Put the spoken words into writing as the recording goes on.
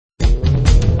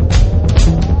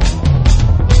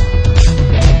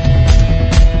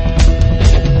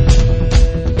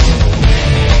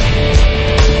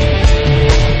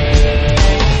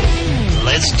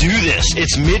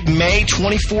mid-May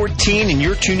 2014, and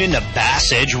you're tuned in to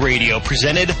Bass Edge Radio,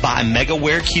 presented by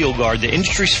MegaWare Keel Guard, the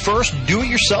industry's first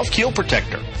do-it-yourself keel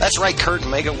protector. That's right, Kurt.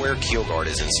 MegaWare Keel Guard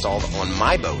is installed on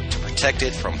my boat to protect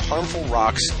it from harmful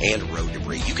rocks and road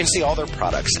debris. You can see all their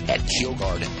products at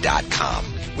keelguard.com.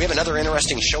 We have another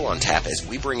interesting show on tap as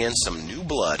we bring in some new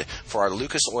blood for our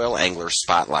Lucas Oil Angler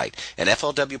Spotlight. An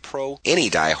FLW Pro any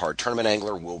diehard tournament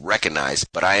angler will recognize,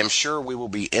 but I am sure we will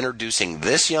be introducing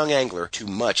this young angler to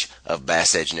much of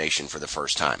Bass Edge Nation for the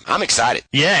first time. I'm excited.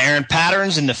 Yeah, Aaron,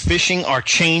 patterns in the fishing are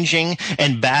changing,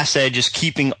 and Bass Edge is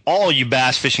keeping all you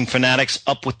bass fishing fanatics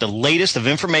up with the latest of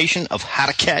information of how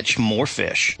to catch more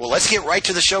fish. Well, let's get right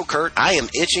to the show, Kurt. I am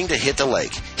itching to hit the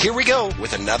lake. Here we go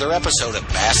with another episode of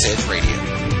Bass Edge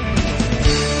Radio.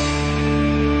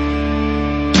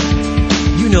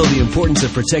 You know the importance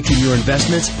of protecting your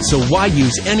investments, so why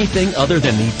use anything other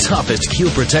than the toughest keel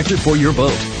protector for your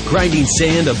boat? Grinding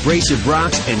sand, abrasive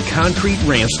rocks, and concrete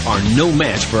ramps are no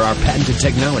match for our patented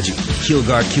technology. Keel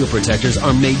Guard keel protectors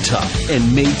are made tough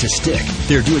and made to stick.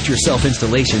 Their do-it-yourself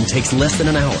installation takes less than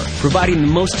an hour, providing the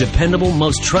most dependable,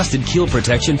 most trusted keel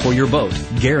protection for your boat,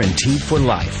 guaranteed for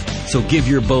life. So give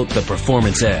your boat the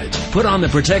performance edge. Put on the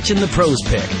protection the pros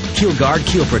pick. Keel Guard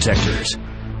keel protectors.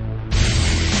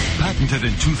 Patented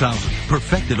in 2000,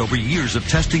 perfected over years of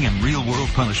testing and real-world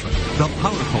punishment, the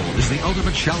PowerPole is the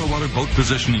ultimate shallow-water boat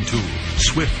positioning tool.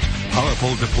 Swift,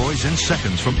 PowerPole deploys in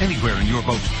seconds from anywhere in your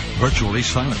boat. Virtually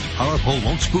silent, PowerPole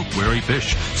won't spook wary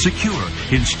fish. Secure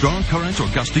in strong currents or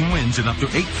gusting winds in up to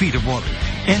 8 feet of water.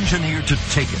 Engineered to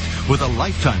take it with a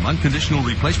lifetime unconditional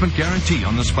replacement guarantee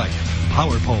on the spike.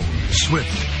 PowerPole,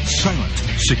 swift, silent,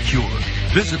 secure.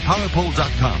 Visit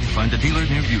PowerPole.com to find a dealer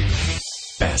near you.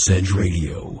 Bass Edge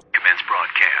Radio. Commence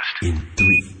broadcast. In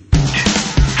 3, 2,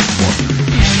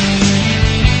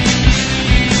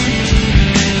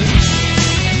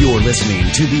 1. You're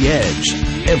listening to The Edge.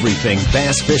 Everything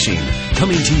bass fishing.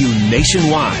 Coming to you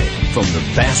nationwide from the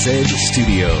Bass Edge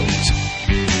Studios.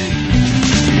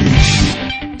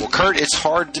 Well, Kurt, it's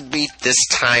hard to beat this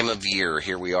time of year.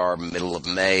 Here we are, middle of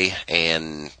May,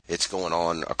 and it's going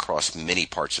on across many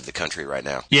parts of the country right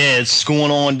now. Yeah, it's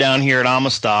going on down here at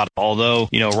Amistad. Although,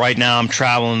 right now I'm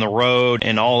traveling the road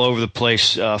and all over the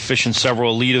place, fishing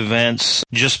several elite events.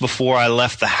 Just before I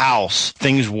left the house,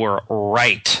 things were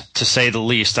right, to say the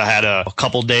least. I had a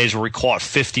couple days where we caught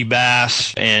 50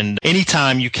 bass, and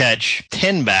anytime you catch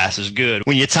 10 bass is good.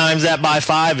 When you times that by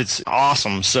 5, it's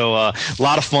awesome. So a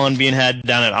lot of fun being had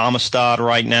down at Amistad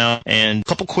right now. And a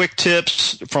couple quick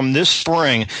tips from this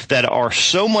spring that are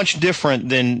so much different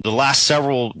than the last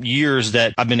several years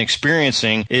that I've been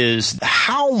experiencing is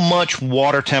how much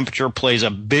water temperature plays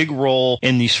a big role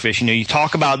in these fish. You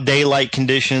talk about daylight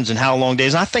conditions and how long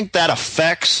days. And I think that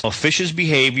affects a fish's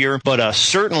behavior, but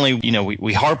certainly,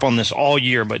 we harp on this all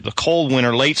year, but the cold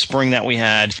winter, late spring that we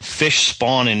had, fish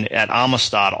spawning at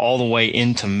Amistad all the way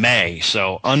into May.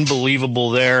 So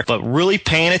unbelievable there, but really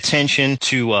paying attention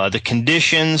to the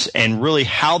conditions and really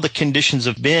how the conditions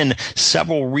have been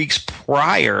several weeks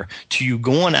prior to you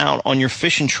going out on your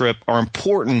fishing trip are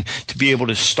important to be able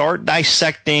to start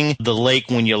dissecting the lake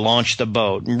when you launch the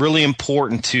boat. Really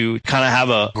important to kind of have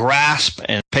a grasp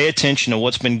and pay attention to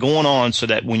what's been going on so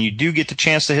that when you do get the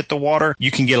chance to hit the water,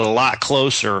 you can get a lot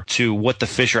closer to what the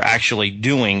fish are actually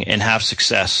doing and have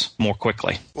success more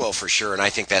quickly. Well, for sure, and I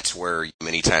think that's where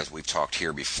many times we've talked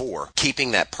here before,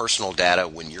 keeping that personal data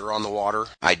when you're on the water.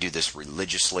 I do this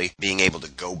religiously, being able to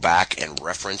go back and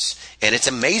reference, and it's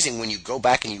amazing when you go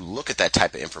back and you look at that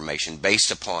type of information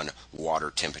based upon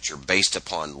water temperature, based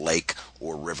upon lake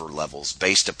or river levels,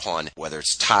 based upon whether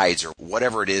it's tides or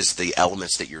whatever it is, the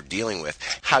elements that you're dealing with,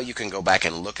 how you can go back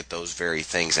and look at those very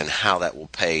things and how that will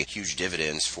pay huge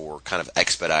dividends for kind of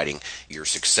expediting your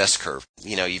success curve.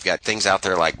 You've got things out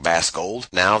there like Bass Gold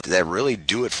now that really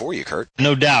do it for you, Kurt.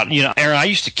 No doubt. Aaron, I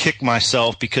used to kick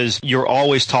myself because you're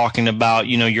always talking about,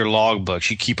 your log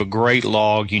books. You keep a great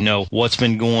log, what's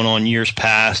been going on years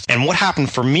past. And what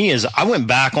happened for me is I went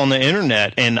back on the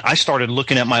internet and I started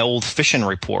looking at my old fishing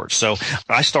reports. So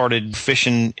I started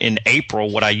fishing in April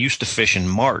what I used to fish in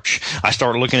March. I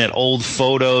started looking at old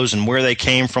photos and where they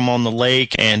came from on the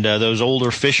lake, and those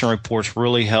older fishing reports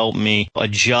really helped me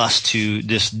adjust to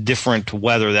this different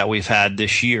weather that we've had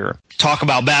this year. Talk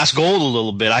about Bass Gold a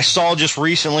little bit. I saw just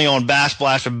recently on Bass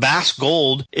Blaster, Bass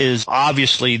Gold is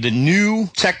obviously the new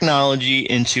technology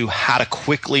into how to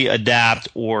quickly adapt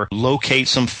or locate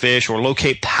some fish or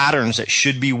locate patterns that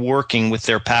should be working with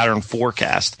their pattern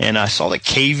forecast. And I saw that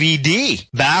KVD KVD,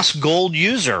 Bass Gold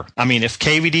user. I mean, if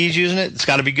KVD's using it, it's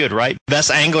got to be good, right?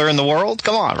 Best angler in the world?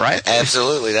 Come on, right?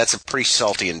 Absolutely. That's a pretty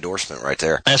salty endorsement right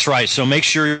there. That's right. So make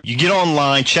sure you get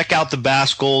online, check out the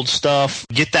Bass Gold stuff,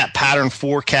 get that pattern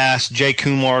forecast, Jay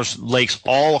Kumar's lakes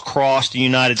all across the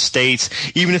United States.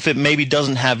 Even if it maybe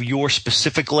doesn't have your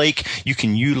specific lake, you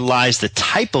can utilize the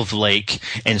type of lake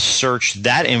and search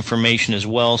that information as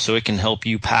well, so it can help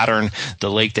you pattern the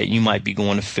lake that you might be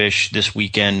going to fish this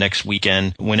weekend, next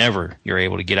weekend, whenever you're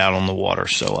able to get out on the water.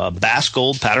 So Bass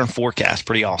Gold pattern forecast,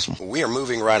 pretty awesome. We are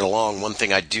moving right along. One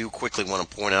thing I do quickly want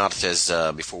to point out is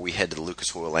before we head to the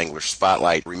Lucas Oil Angler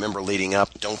Spotlight, remember leading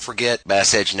up, don't forget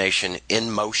Bass Edge Nation,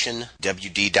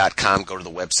 InMotionWD.com. Go to the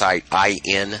website,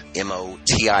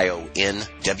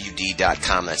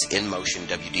 InMotionWD.com. That's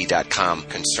InMotionWD.com,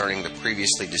 concerning the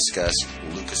previously discussed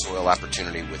Lucas Oil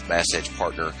opportunity with Bass Edge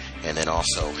Partner, and then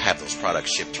also have those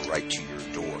products shipped right to your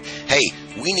door. Hey,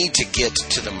 we need to get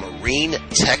to the Marine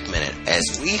Tech Minute,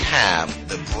 as we have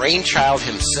the brainchild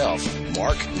himself,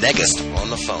 Mark Negist, on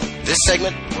the phone. This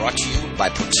segment brought to you by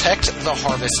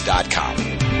ProtectTheHarvest.com.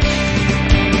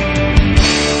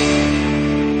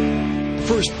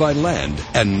 First by land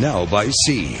and now by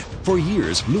sea. For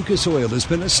years, Lucas Oil has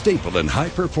been a staple in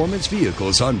high-performance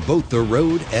vehicles on both the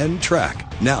road and track.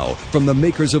 Now, from the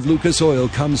makers of Lucas Oil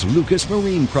comes Lucas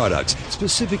Marine products,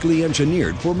 specifically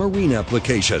engineered for marine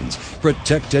applications.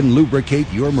 Protect and lubricate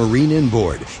your marine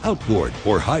inboard, outboard,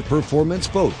 or high-performance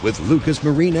boat with Lucas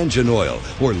Marine Engine Oil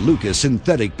or Lucas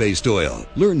Synthetic-Based Oil.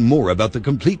 Learn more about the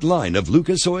complete line of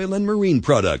Lucas Oil and marine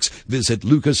products. Visit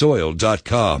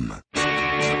lucasoil.com.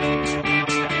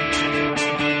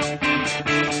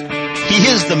 He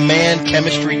is the man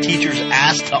chemistry teachers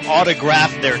ask to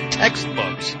autograph their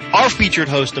textbooks. Our featured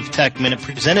host of Tech Minute,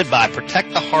 presented by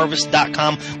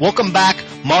ProtectTheHarvest.com. Welcome back,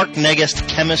 Mark Negist,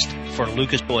 chemist for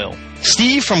Lucas Oil.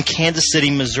 Steve from Kansas City,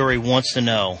 Missouri wants to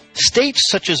know, states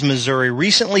such as Missouri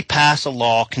recently passed a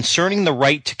law concerning the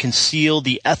right to conceal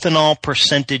the ethanol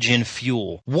percentage in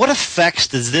fuel. What effects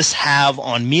does this have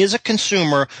on me as a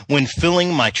consumer when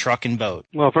filling my truck and boat?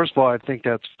 Well, first of all, I think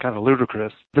that's kind of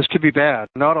ludicrous. This could be bad.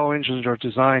 Not all engines are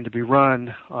designed to be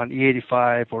run on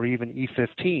E85 or even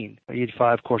E15.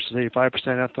 E85, of course, is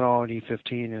 85% ethanol, and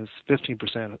E15 is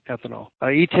 15% ethanol.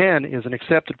 E10 is an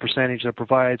accepted percentage that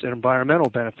provides environmental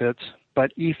benefits,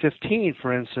 but E15,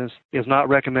 for instance, is not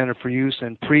recommended for use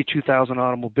in pre-2000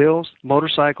 automobiles,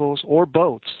 motorcycles, or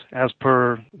boats, as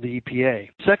per the EPA.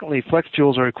 Secondly, flex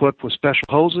fuels are equipped with special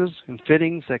hoses and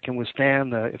fittings that can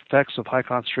withstand the effects of high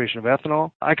concentration of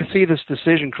ethanol. I can see this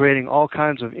decision creating all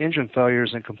kinds of engine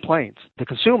failures and complaints. The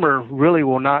consumer really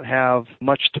will not have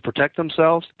much to protect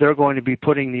themselves. They're going to be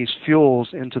putting these fuels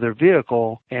into their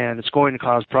vehicle, and it's going to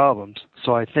cause problems.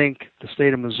 So I think the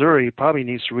state of Missouri probably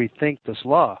needs to rethink this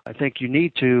law. I think you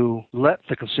need to let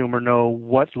the consumer know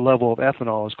what level of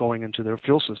ethanol is going into their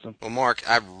fuel system. Well, Mark,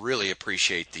 I really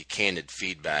appreciate the candid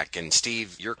feedback. And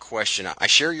Steve, your question, I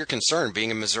share your concern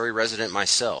being a Missouri resident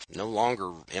myself. No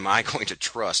longer am I going to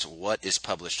trust what is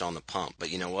published on the pump.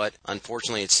 But you know what?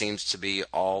 Unfortunately, it seems to be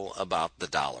all about the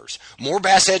dollars. More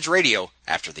Bass Edge Radio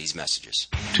after these messages.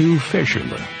 Two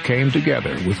fishermen came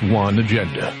together with one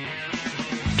agenda: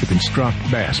 to construct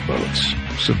bass boats,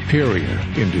 superior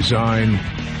in design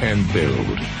and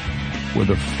build, with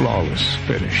a flawless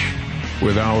finish,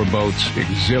 with our boats'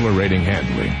 exhilarating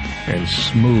handling and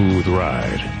smooth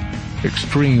ride.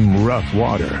 Extreme rough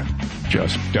water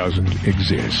just doesn't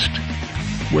exist.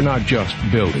 We're not just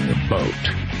building a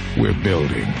boat, we're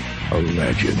building a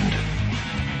legend.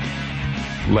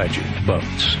 Legend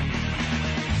Boats.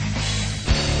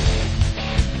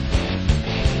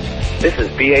 This is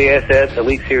BASS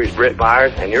Elite Series Brett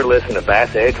Myers, and you're listening to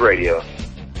Bass Edge Radio.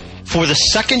 For the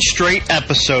second straight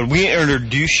episode, we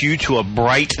introduce you to a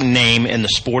bright name in the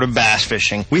sport of bass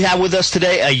fishing. We have with us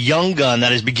today a young gun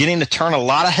that is beginning to turn a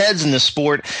lot of heads in this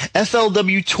sport,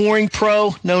 FLW touring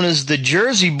pro known as the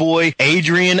Jersey boy,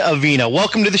 Adrian Avina.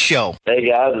 Welcome to the show. Hey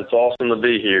guys, it's awesome to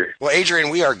be here. Well, Adrian,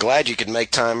 we are glad you could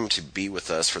make time to be with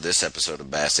us for this episode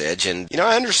of Bass Edge. And, you know,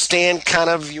 I understand kind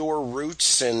of your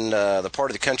roots and the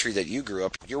part of the country that you grew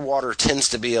up. Your water tends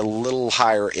to be a little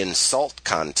higher in salt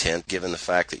content, given the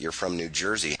fact that you're from New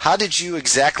Jersey. How did you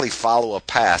exactly follow a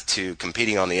path to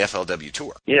competing on the FLW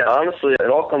Tour? Yeah, honestly,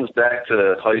 it all comes back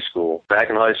to high school.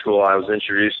 Back in high school, I was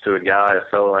introduced to a guy, a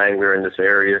fellow angler in this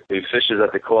area, who fishes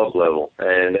at the club level.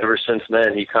 And ever since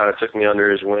then, he kind of took me under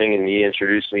his wing and he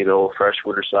introduced me to the old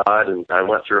freshwater side. And I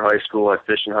went through high school. I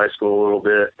fished in high school a little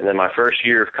bit. And then my first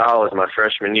year of college, my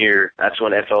freshman year, that's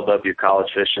when FLW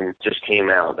college fishing just came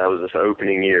out. That was the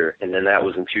opening year. And then that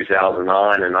was in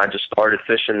 2009. And I just started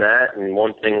fishing that. And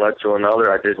one thing led led to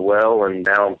another. I did well, and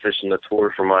now I'm fishing the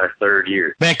tour for my third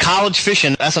year. Man, college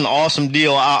fishing, that's an awesome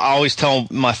deal. I always tell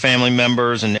my family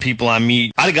members and people I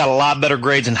meet, I'd have got a lot better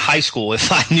grades in high school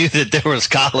if I knew that there was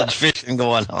college fishing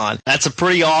going on. That's a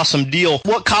pretty awesome deal.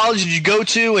 What college did you go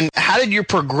to, and how did your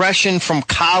progression from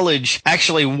college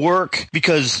actually work?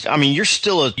 Because, I mean, you're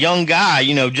still a young guy,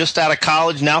 you know, just out of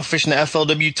college, now fishing the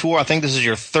FLW Tour. I think this is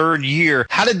your third year.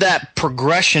 How did that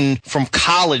progression from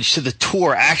college to the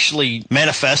tour actually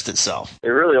manifest itself? It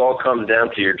really all comes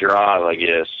down to your drive, I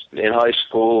guess. In high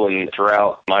school and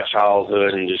throughout my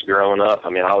childhood and just growing up, I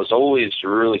mean, I was always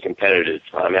really competitive.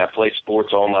 I mean, I played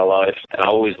sports all my life, and I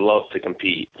always loved to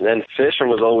compete. And then fishing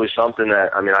was always something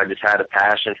that, I mean, I just had a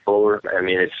passion for. I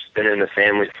mean, it's been in the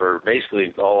family for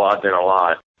basically all I've been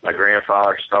alive. My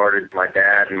grandfather started, my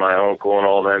dad and my uncle and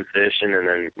all them fishing, and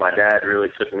then my dad really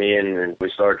took me in, and we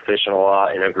started fishing a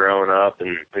lot, you know, growing up,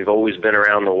 and we've always been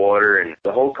around the water. And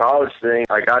the whole college thing,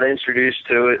 I got introduced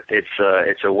to it.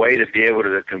 It's a way to be able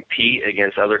to compete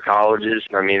against other colleges.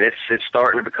 I mean, it's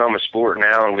starting to become a sport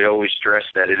now, and we always stress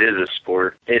that it is a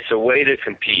sport. It's a way to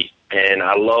compete. And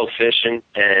I love fishing,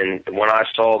 and when I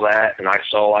saw that and I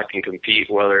saw I can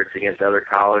compete, whether it's against other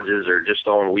colleges or just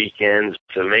on weekends,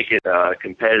 to make it a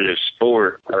competitive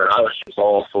sport, I mean, I was just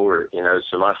all for it, you know.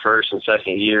 So my first and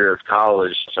second year of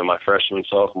college, so my freshman,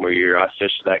 sophomore year, I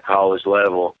fished at that college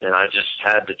level, and I just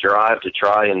had the drive to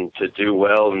try and to do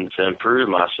well and to improve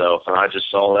myself, and I just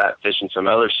saw that fishing some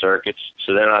other circuits.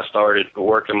 So then I started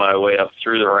working my way up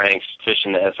through the ranks,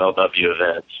 fishing the FLW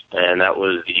events, and that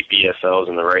was the BFLs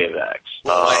and the Raybacks.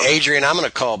 Well, Adrian, I'm going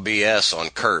to call BS on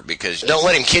Kurt, because don't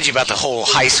let him kid you about the whole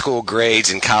high school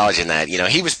grades and college and that. You know,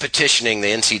 he was petitioning the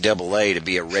NCAA to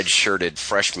be a red-shirted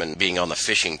freshman being on the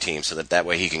fishing team so that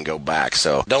way he can go back.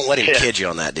 So don't let him kid you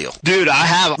on that deal. Dude, I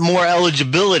have more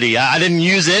eligibility. I didn't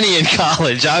use any in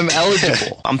college. I'm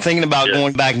eligible. I'm thinking about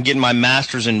going back and getting my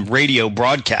master's in radio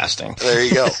broadcasting. There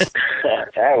you go.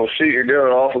 Well, shoot, you're doing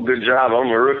an awful good job. I'm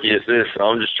a rookie at this, so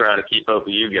I'm just trying to keep up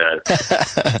with you guys.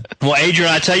 Well,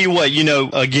 Adrian, I tell you what, you know,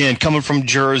 again, coming from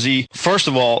Jersey, first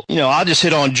of all, you know, I'll just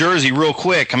hit on Jersey real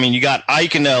quick. I mean, you got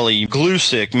Iaconelli,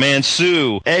 Glusick,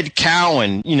 Mansue, Ed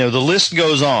Cowan, you know, the list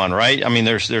goes on, right? I mean,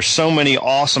 there's so many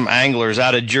awesome anglers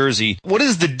out of Jersey. What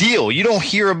is the deal? You don't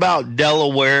hear about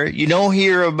Delaware. You don't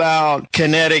hear about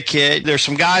Connecticut. There's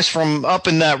some guys from up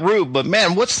in that route, but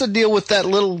man, what's the deal with that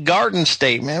little garden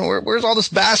state, man? Where's all this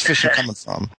bass fishing coming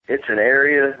from? It's an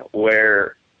area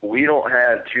where we don't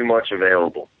have too much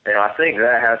available. And I think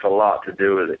that has a lot to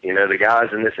do with it. You know, the guys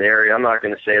in this area, I'm not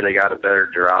going to say they got a better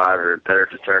drive or better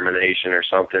determination or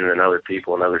something than other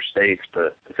people in other states,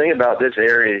 but the thing about this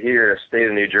area here, the state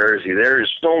of New Jersey, there is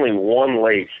only one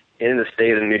lake in the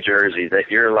state of New Jersey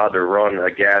that you're allowed to run a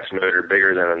gas motor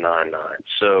bigger than a 9.9.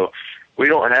 So we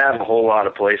don't have a whole lot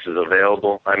of places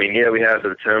available. I mean, yeah, we have the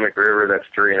Potomac River that's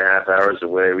 3.5 hours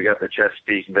away. We got the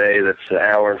Chesapeake Bay that's an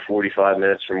hour and 45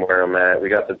 minutes from where I'm at. We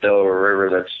got the Delaware River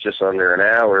that's just under an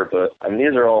hour. But, I mean,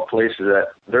 these are all places that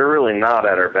they're really not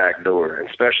at our back door, and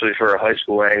especially for a high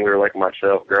school angler like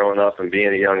myself growing up and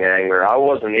being a young angler. I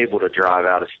wasn't able to drive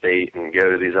out of state and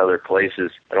go to these other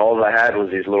places, and all I had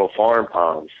was these little farm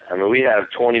ponds. I mean, we have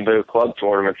 20-boat club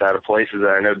tournaments out of places that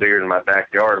are no bigger than my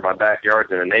backyard. My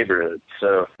backyard's in a neighborhood.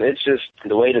 So it's just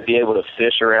the way to be able to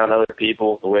fish around other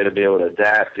people, the way to be able to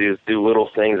adapt, do little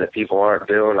things that people aren't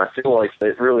doing. I feel like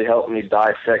it really helped me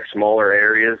dissect smaller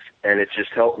areas, and it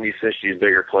just helped me fish these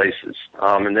bigger places.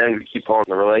 And then we keep on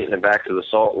relating it back to the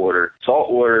saltwater.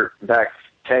 Saltwater back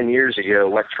 10 years ago,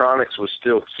 electronics was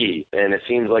still key, and it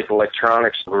seems like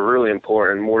electronics were really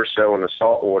important, more so in the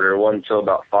saltwater. It wasn't until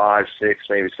about 5, 6,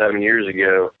 maybe 7 years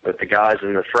ago that the guys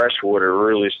in the freshwater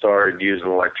really started using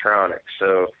electronics.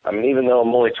 So, I mean, even though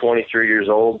I'm only 23 years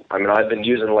old, I mean, I've been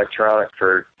using electronics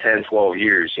for 10, 12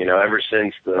 years, you know, ever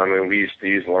since, we used to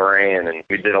use Loran, and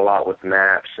we did a lot with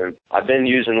maps, and I've been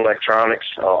using electronics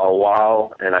a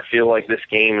while, and I feel like this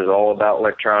game is all about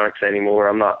electronics anymore.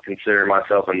 I'm not considering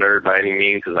myself a nerd by any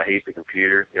means, because I hate the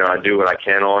computer. You know, I do what I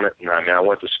can on it. And I mean, I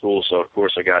went to school, so of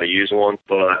course I got to use one.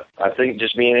 But I think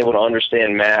just being able to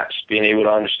understand maps, being able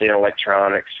to understand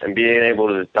electronics, and being able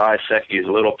to dissect these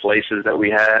little places that we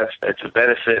have, it's a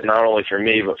benefit not only for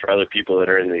me, but for other people that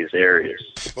are in these areas.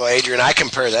 Well, Adrian, I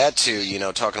compare that to, you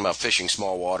know, talking about fishing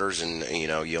small waters and, you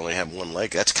know, you only have one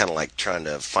lake. That's kind of like trying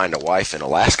to find a wife in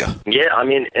Alaska. Yeah, I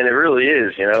mean, and it really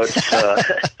is, you know, it's,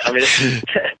 I mean,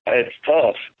 it's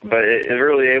tough. But it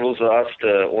really enables us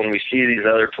to, when we see these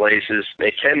other places,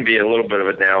 it can be a little bit of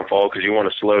a downfall because you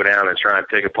want to slow down and try and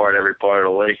pick apart every part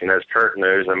of the lake. And as Kurt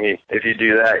knows, I mean, if you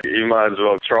do that, you might as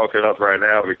well chalk it up right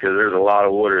now because there's a lot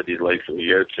of water at these lakes that we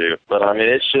go to. But, I mean,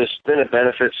 it's just been a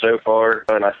benefit so far.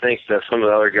 And I think that some of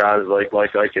the other guys like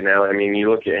Eikenau, I mean, you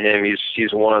look at him,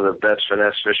 he's one of the best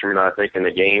finesse fishermen, I think, in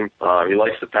the game. He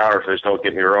likes the power fish, don't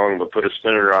get me wrong, but put a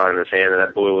spinning rod in his hand and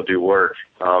that boy will do work.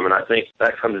 And I think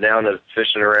that comes down to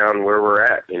fishing around where we're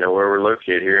at, where we're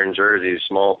located here in Jersey,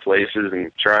 small places,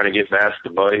 and trying to get bass to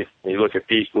bite. You look at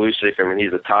Pete Glusick, I mean,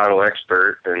 he's a tidal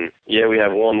expert. And, yeah, we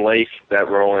have one lake that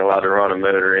we're only allowed to run a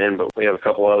motor in, but we have a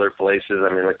couple other places,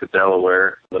 I mean, like the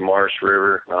Delaware, the Marsh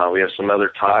River. We have some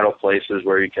other tidal places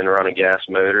where you can run a gas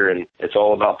motor, and it's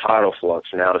all about tidal flux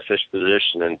and how to fish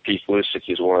position, and Pete Glusick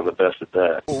is one of the best at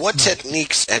that. Well, what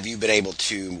techniques have you been able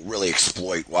to really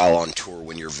exploit while on tour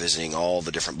when you're visiting all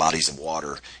the different bodies of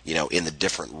water, in the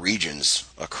different regions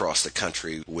across the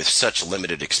country with such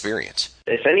limited experience?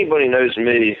 If anybody knows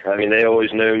me, I mean, they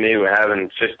always know me with having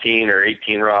 15 or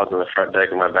 18 rods on the front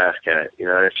deck of my Bass Cat.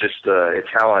 It's just, it's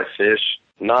how I fish.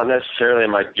 Not necessarily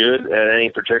am I good at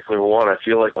any particular one. I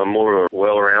feel like I'm more of a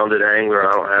well-rounded angler.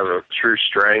 I don't have a true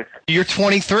strength. You're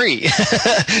 23.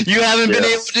 You haven't been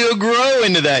able to grow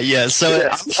into that yet. So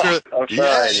I'm sure. I'm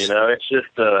trying, It's just,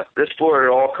 this sport, it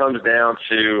all comes down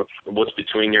to what's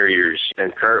between your ears.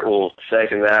 And Kurt will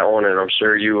second that one, and I'm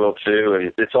sure you will too.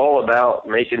 And it's all about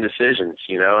making decisions,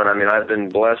 And I mean, I've been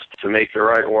blessed to make the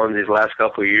right ones these last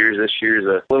couple of years. This year's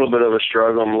a little bit of a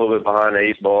struggle. I'm a little bit behind the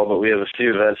 8 ball, but we have a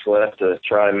few events left to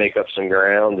try and make up some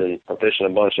ground, and I'm fishing a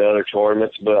bunch of other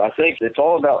tournaments. But I think it's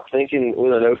all about thinking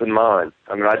with an open mind.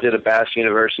 I mean, I did a Bass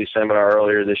University seminar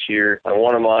earlier this year, and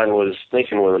one of mine was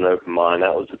thinking with an open mind.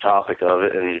 That was the topic of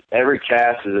it, and every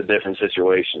cast is a different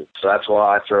situation. So that's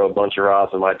why I throw a bunch of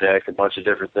rods on my deck, a bunch of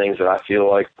different things that I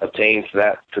feel like attain to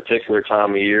that particular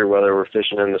time of year, whether we're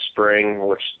fishing in the spring,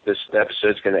 which this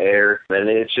episode's going to air. And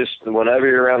it's just, whenever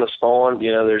you're around the spawn,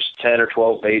 there's 10 or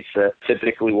 12 baits that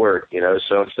typically work,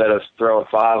 So instead of throwing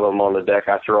 5 of them on the deck,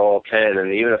 I throw all 10.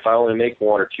 And even if I only make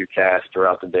 1 or 2 casts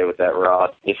throughout the day with that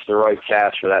rod, it's the right cast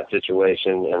for that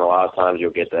situation, and a lot of times you'll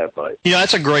get that bite.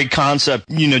 That's a great concept,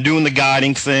 doing the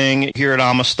guiding thing here at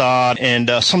Amistad.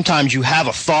 And sometimes you have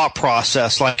a thought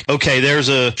process like, okay, there's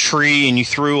a tree and you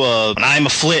threw an I'm a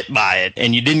flit by it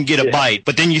and you didn't get a bite.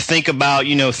 But then you think about,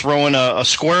 throwing a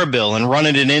square bill and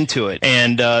running it into it.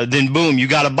 And then boom, you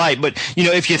got a bite. But,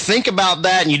 if you think about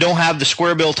that and you don't have the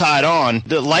square bill tied on,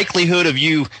 the likelihood of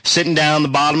you sitting down the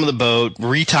bottom of the boat,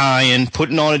 retying,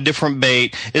 putting on a different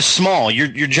bait is small.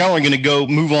 You're generally going to go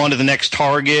move on to the next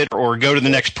target or go to the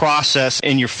next process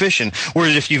in your fishing.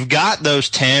 Whereas if you've got those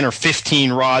 10 or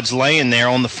 15 rods laying there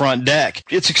on the front deck,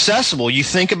 it's accessible. You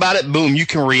think about it, boom, you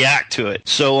can react to it.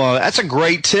 So that's a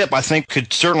great tip. I think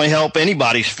could certainly help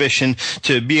anybody's fishing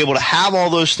to be able to have all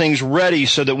those things ready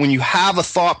so that when you have a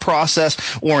thought process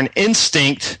or an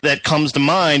instinct that comes to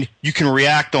mind, you can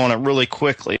react on it really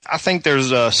quickly. I think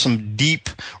there's some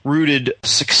deep-rooted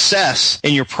success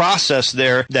in your process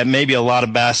there that maybe a lot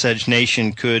of Bass Edge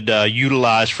Nation could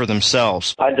utilize for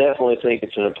themselves. I definitely think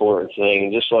it's an important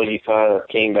thing. Just like you kind of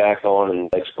came back on and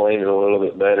explained it a little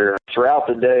bit better. Throughout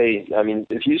the day, I mean,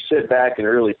 if you sit back and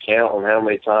really count on how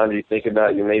many times you think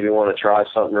about you maybe want to try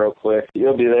something real quick,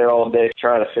 you'll be there all day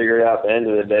trying to figure out at the end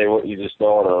of the day what you just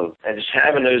thought of. And just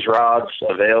having those rods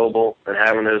available and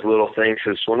having those little things,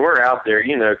 because when we're out there,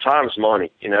 time's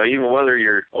money. Even whether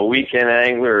you're a weekend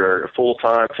angler or a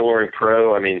full-time touring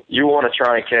pro, I mean, you want to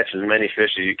try and catch as many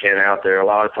fish as you can out there. A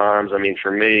lot of times, I mean,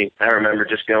 for me, I remember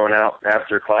just going out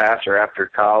after class or after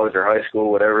college or high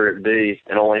school, whatever it be,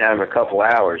 and only having a couple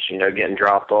hours, getting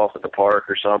dropped off at the park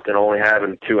or something, only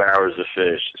having 2 hours to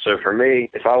fish. So for me,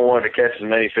 if I wanted to catch as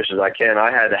many fish as I can,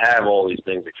 I had to have all these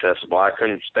things accessible. I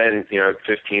couldn't spend,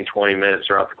 15, 20 minutes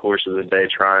throughout the course of the day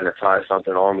trying to tie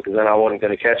something on because then I wasn't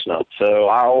going to catch nothing. So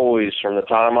I always, from the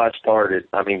time I started,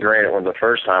 I mean, granted, when the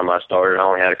first time I started, I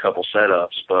only had a couple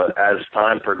setups, but as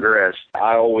time progressed,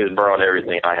 I always brought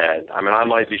everything I had. I mean, I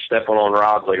might be stepping on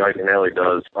rods like Eikenau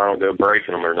does. I don't go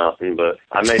breaking them or nothing, but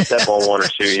I may step on 1 or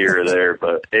 2 here or there,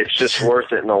 but it's just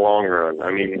worth it in the long run.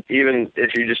 I mean, even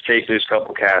if you just take those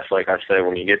couple casts, like I said,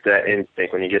 when you get that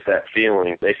instinct, when you get that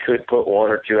feeling, they could put 1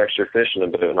 or 2 extra fish in the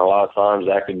boat, and a lot of times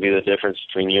that could be the difference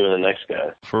between you and the next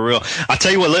guy. For real. I'll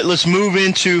tell you what, let's move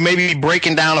into maybe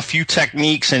breaking down a few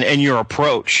techniques and your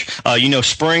approach.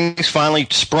 Spring's finally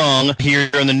sprung here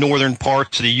in the northern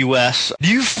parts of the U.S. Do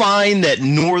you find that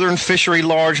northern fishery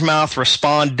largemouth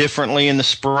respond differently in the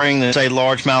spring than, say,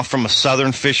 largemouth from a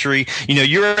southern fishery?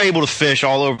 You're able to fish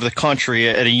all over the country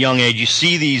at a young age. You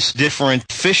see these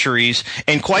different fisheries,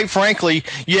 and quite frankly,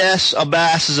 yes, a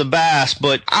bass is a bass,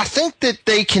 but I think that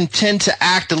they can tend to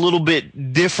act a little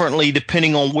bit differently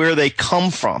depending on where they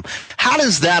come from. How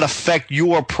does that affect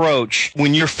your approach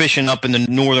when you're fishing up in the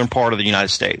northern part of the United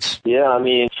States? Yeah,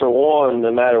 for one,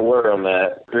 no matter where I'm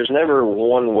at, there's never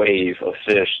one wave of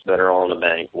fish that are on the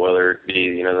bank, whether it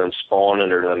be, them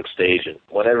spawning or them staging.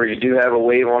 Whenever you do have a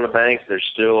wave on the bank, there's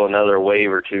still another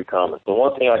wave or two coming. The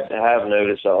one thing I have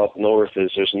noticed up north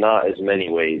is there's not as many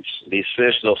waves. These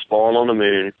fish, they'll spawn on the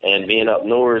moon, and being up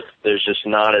north, there's just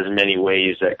not as many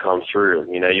waves that come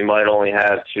through. You might only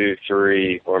have 2,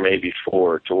 3, or maybe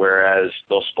 4, to whereas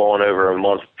they'll spawn over a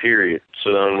month period.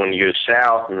 So then when you go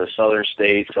south in the southern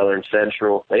states, southern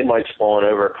central, they might spawn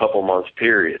over a couple months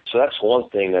period. So that's one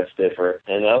thing that's different.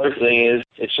 And the other thing is,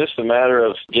 it's just a matter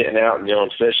of getting out and going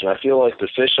fishing. I feel like the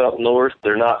fish up north,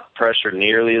 they're not pressured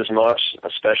nearly as much,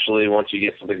 especially once you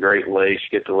get to the Great Lakes,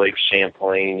 you get to Lake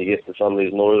Champlain, you get to some of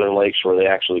these northern lakes where they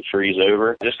actually freeze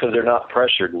over, just because they're not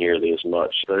pressured nearly as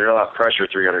much. So they're not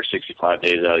pressured 365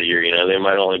 days out of the year. They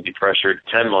might only be pressured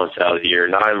 10 months out of the year,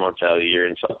 9 months out of the year,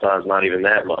 and sometimes not even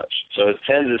that much. So it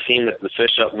tends to seem that the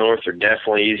fish up north are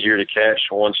definitely easier to catch.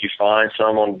 Once you find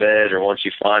some on bed, or once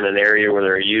you find an area where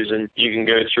they're using, you can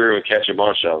go through and catch a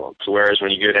bunch of them. So whereas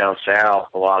when you go down south,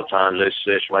 a lot of times those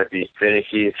fish might be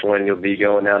finicky. It's when you'll be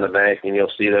going down the bank and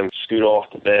you'll see them scoot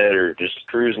off the bed or just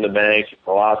cruising the bank.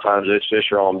 A lot of times those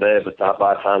fish are on bed, but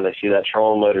by the time they see that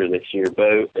trolling motor, they see your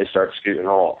boat, they start scooting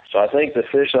off. So I think the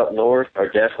fish up north are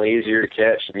definitely easier to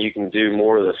catch, and you can do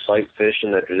more of the sight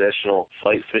fishing, the traditional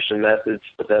sight fishing methods.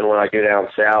 But then when I go down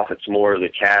south, it's more of the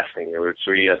casting, where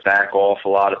you back off a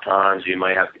lot of times. You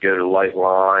might have to go to the light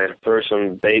line, throw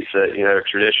some baits that, are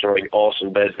traditionally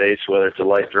awesome bed baits, whether it's a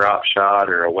light drop shot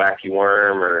or a wacky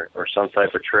worm or some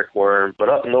type of trick worm. But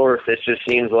up north, it just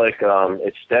seems like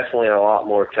it's definitely a lot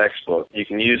more textbook. You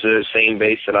can use those same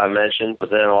baits that I mentioned, but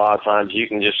then a lot of times you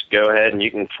can just go ahead and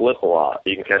you can flip a lot.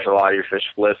 You can catch a lot of your fish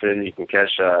flipping. You can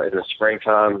catch, in the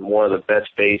springtime, one of the best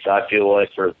baits I feel like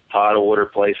for tidal water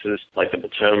places like the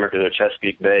Potomac or the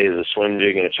Chesapeake Bay is a swim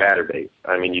jig and a chatterbait.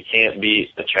 You can't beat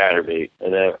a chatterbait.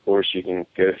 And then, of course, you can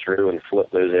go through and flip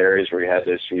those areas where you have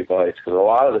those few bites. Because a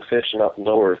lot of the fishing up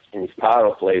north in these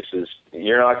tidal places,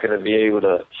 you're not going to be able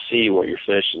to see what you're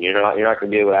fishing. You're not going to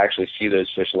be able to actually see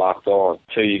those fish locked on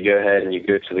until you go ahead and you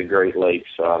go to the Great Lakes.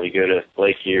 You go to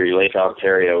Lake Erie, Lake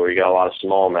Ontario, where you got a lot of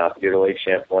smallmouth. You go to Lake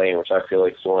Champlain, which I feel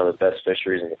like is one of the best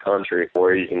fisheries in the country,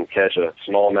 where you can catch a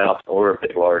smallmouth or a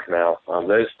big largemouth.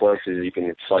 Those places you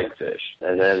can sight fish.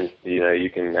 And then, you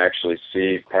can actually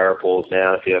see parapoles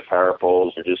down if you have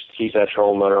parapoles, or just keep that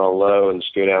trolling motor on low and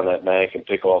just go down that bank and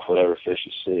pick off whatever fish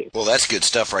you see. Well, that's good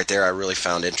stuff right there. I really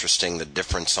found interesting the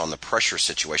difference on the pressure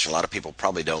situation. A lot of people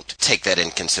probably don't take that in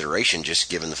consideration, just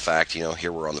given the fact,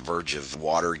 here we're on the verge of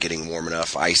water getting warm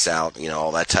enough, ice out,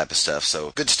 all that type of stuff.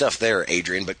 So good stuff there,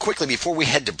 Adrian. But quickly, before we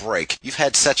head to break, you've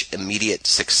had such immediate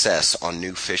success on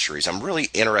new fisheries. I'm really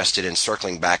interested in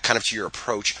circling back kind of to your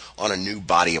approach on a new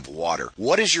body of water.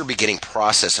 What is your beginning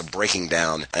process of breaking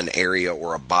down an area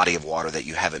or a body of water that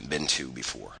you haven't been to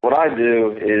before? What I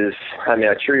do is, I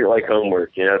treat it like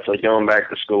homework. It's like going back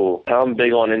to school. I'm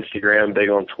big on Instagram, big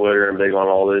on Twitter, and big on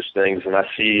all those things. And I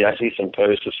see some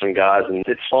posts of some guys, and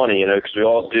it's funny, because we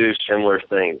all do similar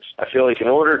things. I feel like in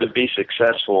order to be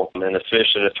successful and to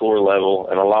fish at a tour level,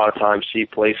 and a lot of times see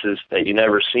places that you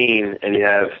never seen, and you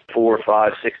have $4,000,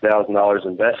 $5,000, $6,000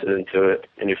 invested into it,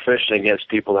 and you're fishing against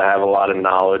people that have a lot of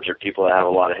knowledge or people that have a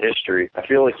lot of history, I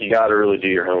feel like you got to really do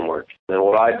your homework. And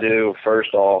what I do,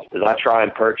 first off, is I try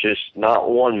and purchase not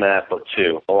one map, but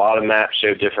two. A lot of maps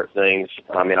show different things.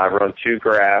 I run 2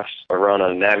 graphs. I run a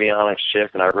Navionics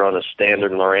chip, and I run a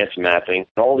standard Lowrance mapping.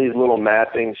 All these little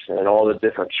mappings and all the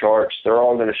different charts, they're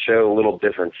all going to show little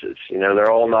differences.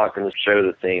 They're all not going to show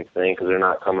the same thing because they're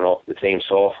not coming off the same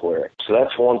software. So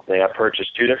that's one thing. I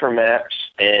purchased 2 different maps,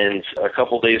 and a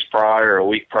couple days prior, a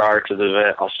week prior to the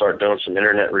event, I'll start doing some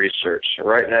internet research.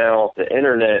 Right now, the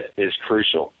internet is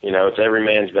crucial. It's every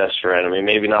man's best friend.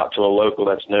 Maybe not to a local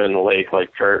that's known the lake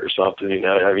like Kurt or something.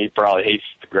 He probably hates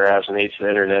the graphs and hates the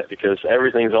internet because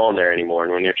everything's on there anymore.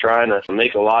 And when you're trying to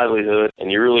make a livelihood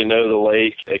and you really know the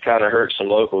lake, it kind of hurts some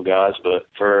local guys. But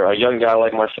for a young guy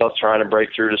like myself trying to break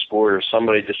through the sport, or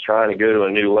somebody just trying to go to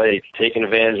a new lake, taking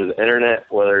advantage of the internet,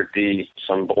 whether it be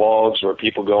some blogs where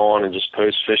people go on and just post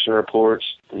post fishing reports.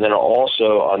 And then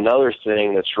also another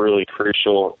thing that's really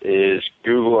crucial is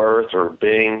Google Earth or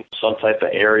Bing, some type of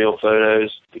aerial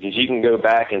photos, because you can go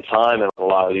back in time in a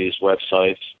lot of these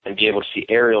websites and be able to see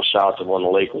aerial shots of when the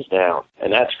lake was down.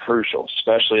 And that's crucial,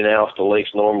 especially now if the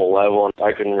lake's normal level. And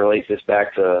I can relate this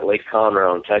back to Lake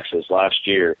Conroe in Texas last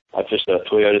year. I fished the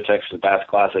Toyota Texas Bass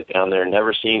Classic down there,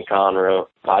 never seen Conroe.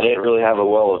 I didn't really have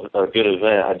a good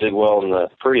event. I did well in the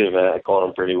pre-event. I caught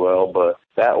them pretty well, but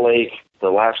that lake, the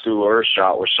last Google Earth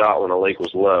shot was shot when the lake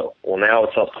was low. Well, now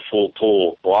it's up to full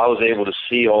pool. Well, I was able to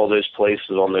see all those places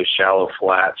on those shallow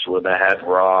flats where they had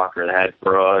rock or they had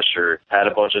brush or had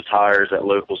a bunch of tires that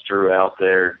locals threw out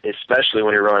there, especially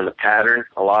when you're running the pattern.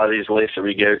 A lot of these lakes that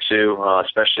we go to,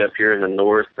 especially up here in the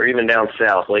north or even down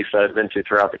south, lakes that I've been to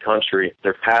throughout the country,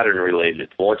 they're pattern related.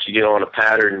 Once you get on a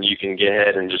pattern, you can get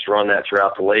ahead and just run that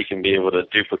throughout the lake and be able to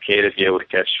duplicate it, be able to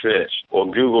catch fish. Well,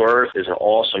 Google Earth is an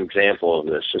awesome example of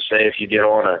this. So say if you get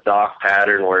on a dock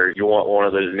pattern where you want one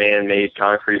of those man-made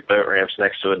concrete boat ramps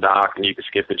next to a dock and you can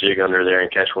skip a jig under there and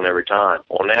catch one every time.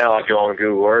 Well, now I go on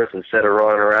Google Earth, instead of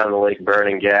running around the lake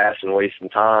burning gas and wasting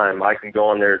time, I can go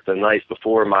on there the night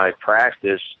before my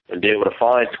practice and be able to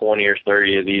find 20 or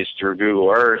 30 of these through Google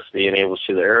Earth, being able to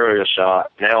see the aerial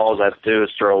shot. Now all I have to do is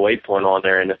throw a waypoint on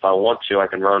there, and if I want to, I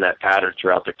can run that pattern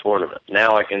throughout the tournament.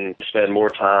 Now I can spend more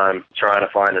time trying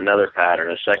to find another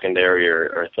pattern, a secondary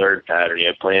or third pattern,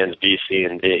 plans B, C,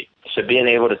 and D. So being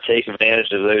able to take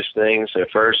advantage of those things. So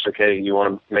first, okay, you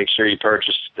want to make sure you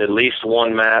purchase at least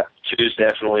one map. Two is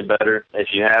definitely better. If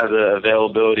you have the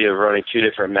availability of running two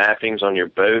different mappings on your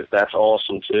boat, that's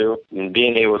awesome too. And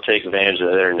being able to take advantage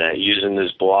of the internet, using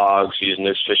those blogs, using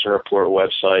those fishing report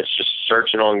websites, just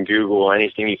searching on Google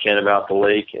anything you can about the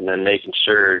lake, and then making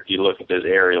sure you look at those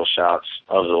aerial shots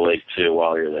of the lake too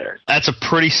while you're there. That's a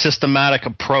pretty systematic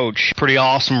approach. Pretty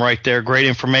awesome right there. Great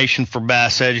information for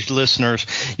Bass Edge listeners.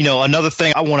 Another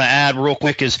thing I want to add real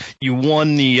quick is you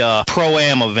won the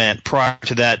Pro-Am event prior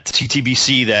to that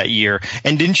TTBC that year.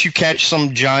 And didn't you catch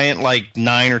some giant,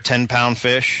 9 or 10 pound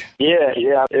fish?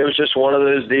 Yeah. It was just one of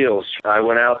those deals. I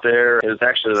went out there. It was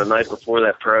actually the night before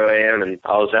that Pro-Am, and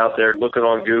I was out there looking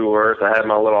on Google Earth. I had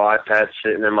my little iPad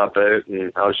sitting in my boat,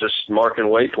 and I was just marking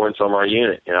waypoints on my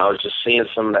unit. I was just seeing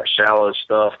some of that shallow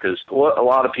stuff, because what a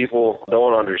lot of people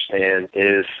don't understand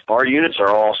is our units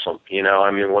are awesome.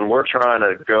 When we're trying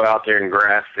to go out there and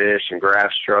graph fish and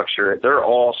graph structure, they're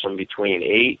awesome between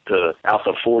 8 to out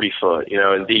to 40 foot,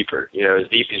 and deeper, as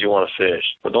deep as you want to fish.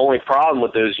 But the only problem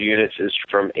with those units is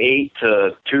from 8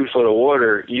 to 2 foot of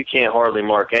water, you can't hardly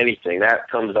mark anything. That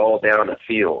comes all down to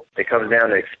feel. It comes down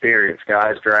to experience.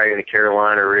 Guys dragging a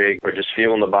Carolina rig or just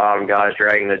feeling the bottom, guys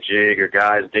dragging a jig, or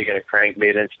guys digging a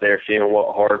crankbait into there, feeling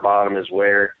what hard bottom is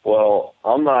where. Well,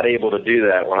 I'm not able to do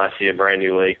that when I see a brand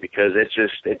new lake, because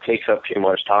it takes up too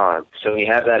much time. So when you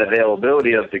have that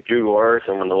availability of the Google Earth,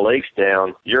 and when the lake's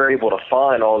down, you're able to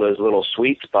find all those little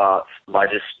sweet spots by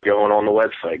just going on the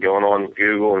website, going on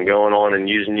Google, and going on and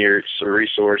using your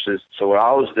resources. So what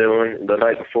I was doing the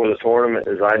night before the tournament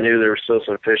is I knew there were still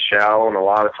some fish shallow, and a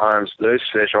lot of times those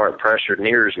fish aren't pressured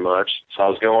near as much. So I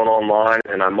was going online,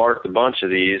 and I marked a bunch of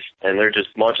these, and they're just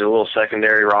a bunch of little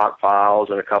secondary rock piles,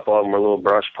 and a couple of them were little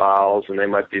brush piles, and they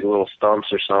might be little stumps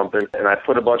or something. And I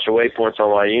put a bunch of waypoints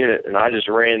on my unit, and I just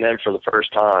ran them for the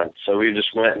first time. So we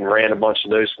just went and ran a bunch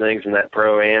of those things in that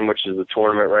Pro-Am, which is the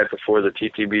tournament right before the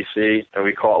TTBC, and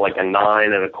we caught a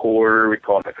 9 1/4. We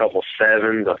caught a couple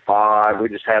 7s, a 5. We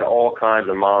just had all kinds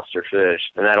of monster fish,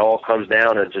 and that all comes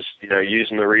down to just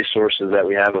using the resources that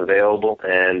we have available,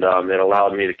 and it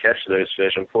allowed me to catch those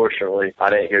fish. Unfortunately, I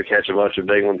didn't go catch a bunch of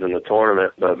big ones in the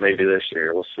tournament, but maybe this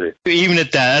year we'll see. Even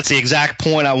at that's the exact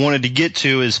point I wanted to get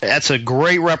to. Is that's a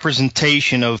great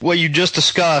representation of what you just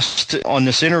discussed on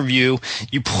this interview.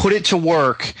 You put it to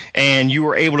work, and you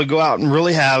were able to go out and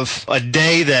really have a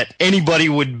day that anybody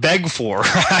would beg for.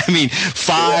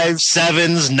 5,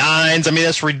 7s, 9s.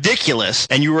 That's ridiculous.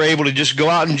 And you were able to just go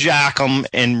out and jack them,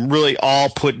 and really all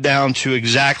put down to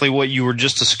exactly what you were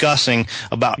just discussing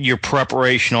about your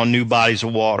preparation on new bodies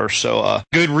of water. So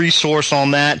good resource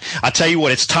on that. I tell you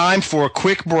what, it's time for a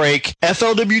quick break.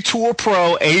 FLW Tour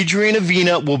Pro Adrian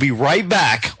Avina will be right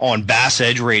back on Bass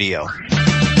Edge Radio.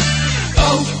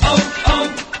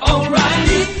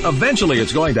 O'Reilly. Eventually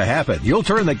it's going to happen. You'll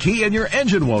turn the key and your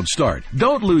engine won't start.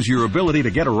 Don't lose your ability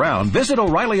to get around. Visit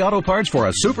O'Reilly Auto Parts for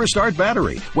a Super Start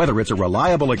battery. Whether it's a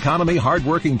reliable economy,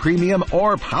 hard-working premium,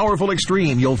 or powerful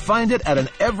extreme, you'll find it at an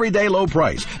everyday low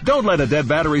price. Don't let a dead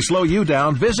battery slow you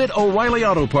down. Visit O'Reilly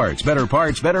Auto Parts. Better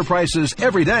parts, better prices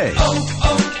every day.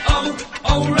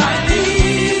 O'Reilly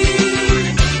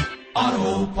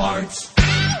Auto Parts.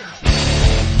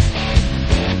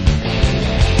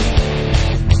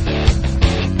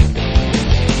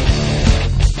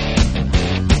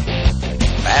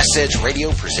 Bass Edge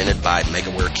Radio, presented by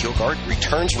MegaWare KeelGuard,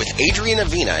 returns with Adrian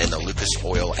Avena in the Lucas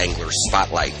Oil Angler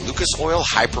Spotlight. Lucas Oil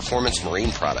high-performance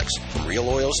marine products, from real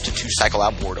oils to two-cycle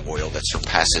outboard oil that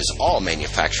surpasses all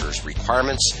manufacturers'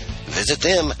 requirements. Visit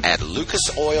them at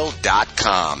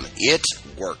lucasoil.com. It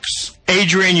works.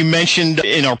 Adrian, you mentioned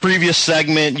in our previous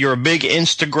segment you're a big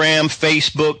Instagram,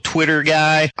 Facebook, Twitter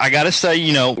guy. I got to say,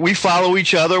 we follow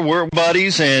each other. We're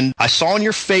buddies. And I saw on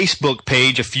your Facebook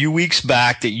page a few weeks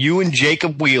back that you and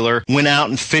Jacob Wheeler went out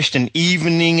and fished an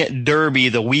evening derby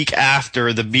the week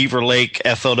after the Beaver Lake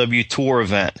FLW Tour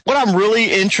event. What I'm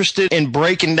really interested in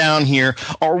breaking down here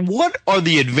are what are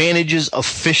the advantages of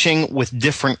fishing with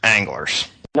different anglers?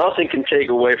 Nothing can take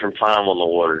away from time on the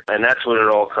water, and that's what it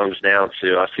all comes down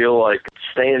to. I feel like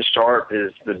staying sharp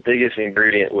is the biggest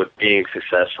ingredient with being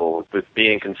successful, with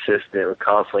being consistent, with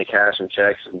constantly cashing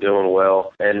checks and doing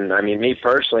well. And, me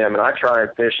personally, I try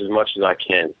and fish as much as I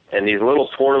can. And these little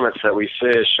tournaments that we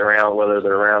fish around, whether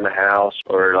they're around the house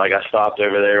or like I stopped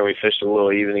over there and we fished a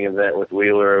little evening event with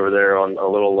Wheeler over there on a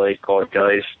little lake called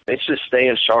Geist. It's just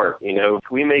staying sharp.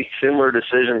 We make similar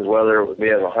decisions whether we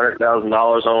have $100,000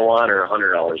 on the line or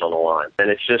 $100 on the line. And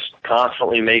it's just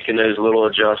constantly making those little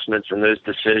adjustments and those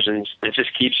decisions. It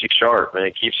just keeps you sharp and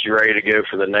it keeps you ready to go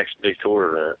for the next big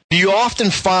tour event. Do you often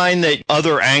find that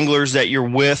other anglers that you're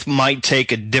with might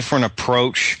take a different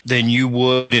approach than you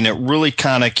would, and it really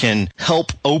kind of can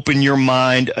help open your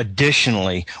mind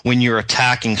additionally when you're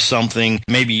attacking something,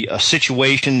 maybe a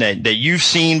situation that you've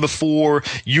seen before,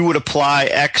 you would apply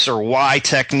X or Y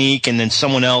technique, and then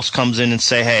someone else comes in and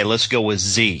say, hey, let's go with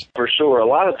Z? For sure. A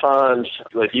lot of times,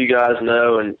 like you guys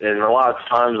know, and a lot of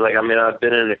times, I've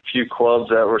been in a few clubs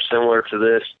that were similar to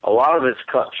this. A lot of it's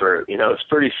cutthroat. It's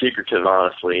pretty secretive,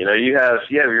 honestly. You have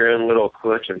your own little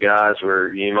clique of guys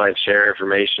where you might share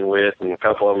information with, and a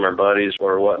couple of them are buddies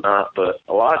or whatnot. But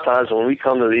a lot of times when we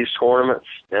come to these tournaments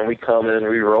and we come in,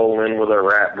 we roll in with our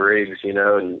wrap rigs,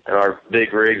 and our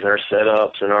big rigs, our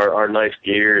setups, and our nice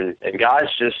gear, and guys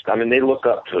just, they look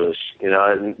up to us.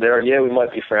 And we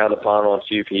might be frowned upon on a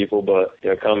few people, but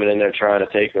coming in there trying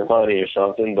to take their money or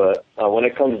something. But when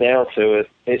it comes down to it,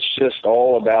 it's just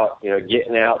all about,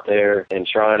 getting out there and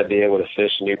trying to be able to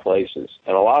fish new places.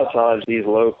 And a lot of times these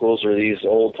locals or these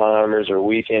old timers or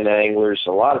weekend anglers,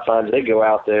 a lot of times they go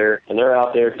out there and they're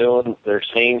out there doing their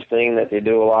same thing that they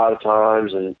do a lot of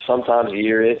times. And sometimes a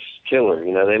year it's killer.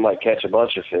 They might catch a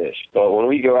bunch of fish. But when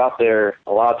we go out there,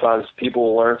 a lot of times people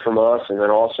will learn from us, and then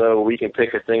also we can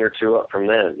pick a thing or two up from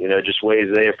them, just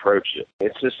ways they approach it.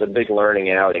 It's just a big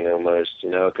learning outing almost,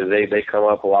 because they come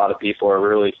up, a lot of people are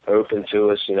really open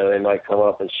to us. They might come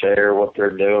up and share what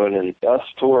they're doing. And us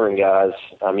touring guys,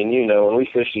 when we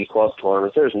fish these club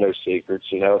tournaments, there's no secrets.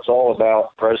 It's all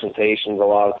about presentations a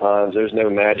lot of times. There's no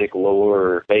magic lure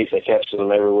or bait that catches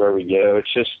them everywhere we go.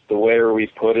 It's just the way we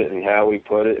put it and how we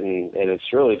put it, and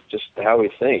it's really just how we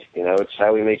think. It's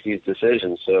how we make these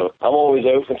decisions. So I'm always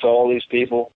open to all these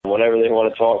people. Whenever they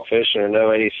want to talk fishing or know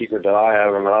any secret that I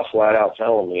have, I flat out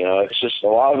tell them. It's just a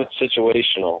lot of it's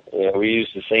situational. We use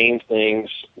the same things,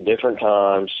 different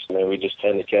times. We just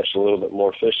tend to catch a little bit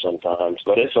more fish sometimes.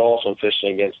 But it's awesome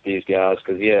fishing against these guys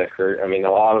because, Kurt, a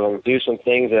lot of them do some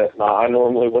things that I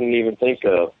normally wouldn't even think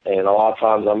of. And a lot of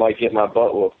times I might get my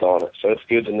butt whooped on it. So it's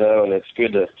good to know, and it's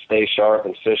good to stay sharp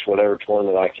and fish whatever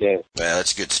tournament I can. Well,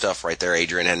 that's good stuff right there,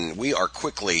 Adrian. And we are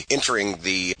quickly entering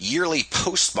the yearly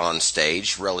post-spawn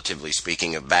stage, relatively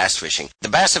speaking, of bass fishing. The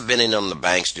bass have been in on the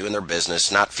banks doing their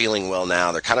business, not feeling well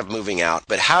now. They're kind of moving out.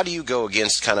 But how do you go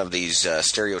against kind of these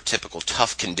stereotypical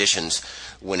tough conditions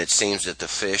when it seems that the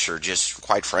fish are just,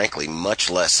 quite frankly, much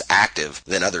less active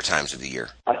than other times of the year?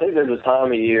 I think there's a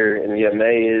time of year, and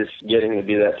May is getting to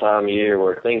be that time of year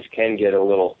where things can get a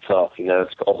little tough.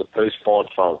 It's called the post-spawn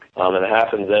funk, and it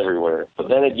happens everywhere. But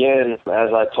then again,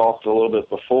 as I talked a little bit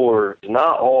before,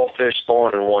 not all fish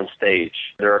spawn in one stage.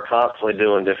 They're constantly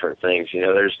doing different things.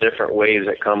 There's different waves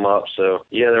that come up. So,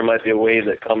 there might be a wave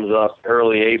that comes up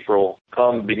early April.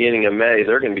 Come beginning of May,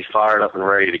 they're going to be fired up and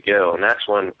ready to go. And that's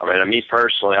when, me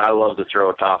personally, I love to throw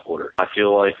a topwater. I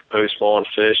feel like post-spawn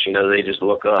fish, they just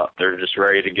look up. They're just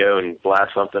ready to go and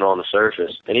blast something on the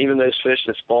surface. And even those fish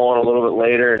that spawn a little bit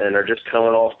later and are just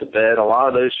coming off the bed, a lot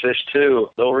of those fish, too,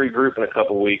 they'll regroup in a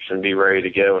couple of weeks and be ready to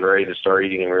go and ready to start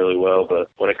eating really well. But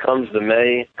when it comes to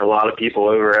May, a lot of people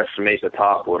overestimate the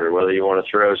topwater, whether you want to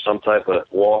throw some type of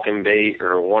walking bait,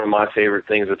 or one of my favorite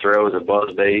things to throw is a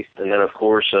buzz bait. And then, of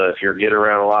course, if you're get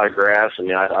around a lot of grass,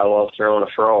 I love throwing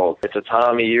a frog. It's a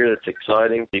time of year that's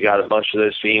exciting. You got a bunch of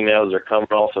those females, they're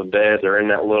coming off of bed, they're in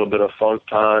that little bit of funk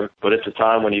time, but it's a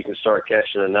time when you can start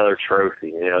catching another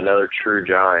trophy, another true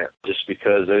giant, just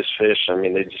because those fish,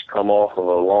 they just come off of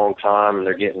a long time and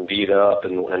they're getting beat up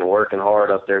and working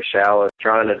hard up there shallow,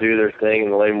 trying to do their thing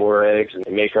and lay more eggs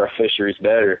and make our fisheries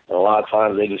better. And a lot of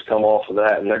times they just come off of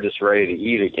that and they're just ready to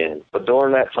eat again. But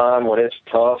during that time when it's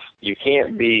tough, you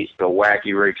can't beat a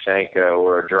wacky rig Senko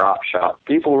or a drop shot.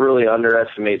 People really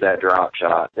underestimate that drop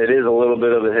shot. It is a little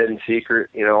bit of a hidden secret,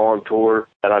 on tour.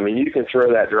 And you can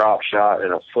throw that drop shot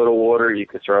in a foot of water, you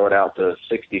can throw it out to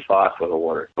 65 foot of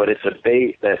water. But it's a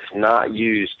bait that's not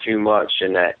used too much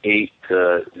in that 8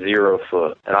 to 0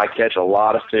 foot. And I catch a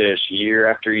lot of fish year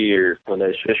after year when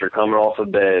those fish are coming off a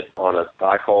bed on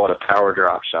I call it a power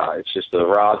drop shot. It's just a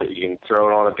rod that you can throw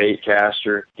it on a bait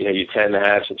caster. You tend to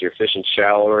have, since you're fishing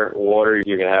shallower water,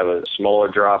 you're going to have a smaller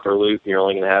dropper loop. You're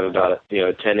only going to have about a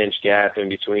 10-inch gap in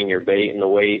between your bait and the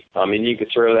weight. You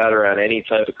could throw that around any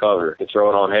type of cover. You could throw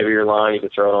it on heavier line. You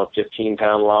could throw it on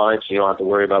 15-pound line, so you don't have to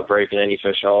worry about breaking any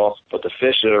fish off. But the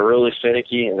fish that are really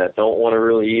finicky and that don't want to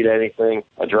really eat anything,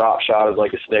 a drop shot is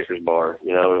like a Snickers bar.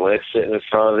 When it's sitting in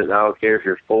front of it, and I don't care if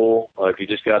you're full or if you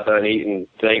just got done eating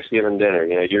Thanksgiving dinner,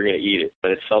 you're going to eat it.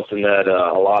 But it's something that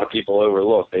a lot of people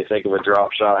overlook. They think of a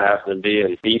drop shot having to be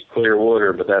in deep, clear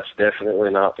water, but that's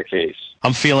definitely not the case.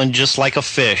 I'm feeling just like a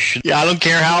fish. Yeah, I don't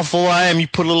care how full I am. You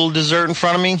put a little dessert in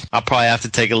front of me, I'll probably have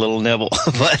to take a little nibble.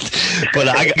 but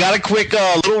I got a quick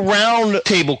little round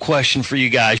table question for you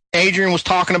guys. Adrian was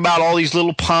talking about all these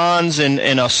little ponds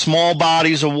and small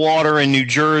bodies of water in New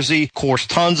Jersey. Of course,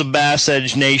 tons of Bass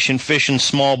Edge Nation fishing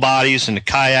small bodies in a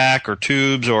kayak or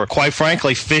tubes, or quite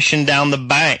frankly, fishing down the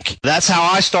bank. That's how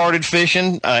I started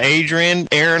fishing. Adrian,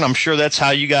 Aaron, I'm sure that's how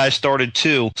you guys started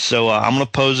too. So I'm going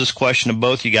to pose this question to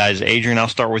both you guys. Adrian, I'll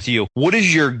start with you. What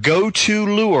is your go-to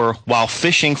lure while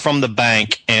fishing from the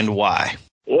bank, and why?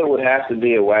 It would have to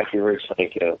be a wacky rig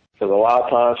Senko. Because a lot of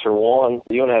times, for one,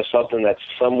 you want to have something that's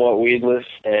somewhat weedless,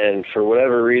 and for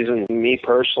whatever reason, me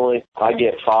personally, I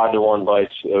get 5-to-1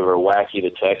 bites over wacky to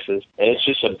Texas, and it's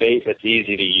just a bait that's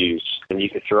easy to use. And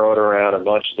you can throw it around a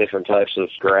bunch of different types of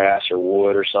grass or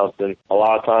wood or something. A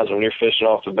lot of times when you're fishing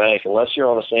off the bank, unless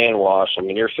you're on a sand wash,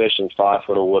 you're fishing 5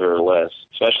 foot of water or less.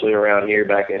 Especially around here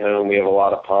back at home, we have a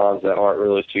lot of ponds that aren't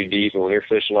really too deep, and when you're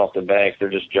fishing off the bank, they're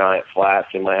just giant flats.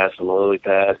 You might have some lily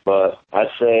pads, but I'd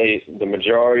say the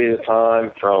majority of the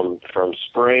time from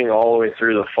spring all the way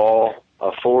through the fall, a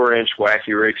 4-inch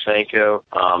wacky rig Senko.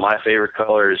 My favorite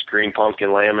color is green pumpkin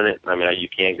laminate. You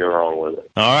can't go wrong with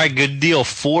it. All right, good deal.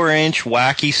 4-inch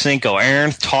wacky Senko.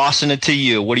 Aaron, tossing it to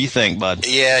you. What do you think, bud?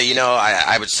 Yeah,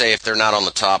 I would say if they're not on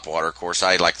the top water, of course,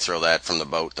 I like to throw that from the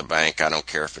boat, the bank. I don't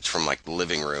care if it's from the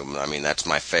living room. That's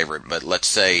my favorite. But let's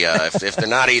say if they're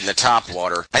not eating the top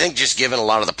water, I think just given a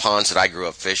lot of the ponds that I grew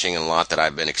up fishing and a lot that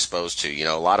I've been exposed to,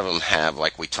 a lot of them have,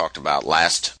 like we talked about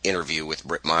last interview with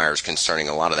Britt Myers concerning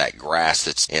a lot of that grass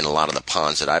that's in a lot of the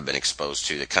ponds that I've been exposed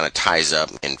to that kind of ties up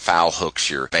and foul hooks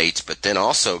your baits. But then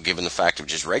also, given the fact of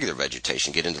just regular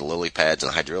vegetation, get into the lily pads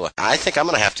and hydrilla, I think I'm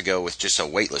going to have to go with just a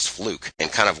weightless fluke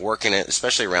and kind of working it,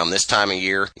 especially around this time of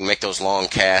year. You make those long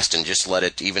casts and just let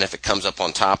it, even if it comes up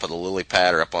on top of the lily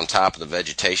pad or up on top of the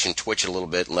vegetation, twitch it a little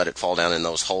bit and let it fall down in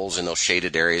those holes in those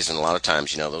shaded areas. And a lot of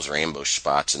times, those are ambush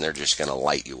spots and they're just going to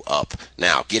light you up.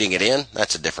 Now, getting it in,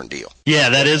 that's a different deal. Yeah,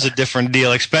 that is a different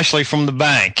deal, especially from the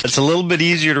bank. It's a little bit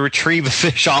easier to retrieve a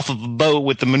fish off of a boat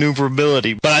with the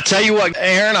maneuverability. But I tell you what,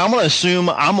 Aaron, I'm going to assume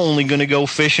I'm only going to go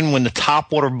fishing when the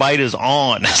topwater bite is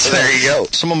on. So there you go.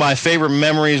 Some of my favorite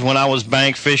memories when I was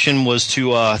bank fishing was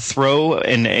to throw,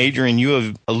 and Adrian, you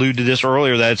have alluded to this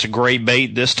earlier, that it's a great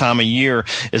bait this time of year,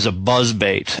 is a buzz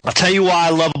bait. I'll tell you why I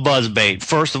love a buzz bait.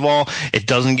 First of all, it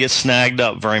doesn't get snagged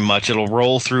up very much. It'll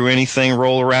roll through anything,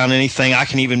 roll around anything. I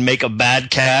can even make a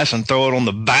bad cast and throw it on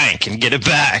the bank and get it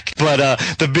back. But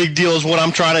the big deal is what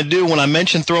I'm trying to do when I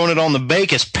mention throwing it on the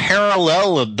bank is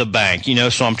parallel the bank,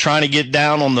 so I'm trying to get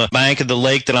down on the bank of the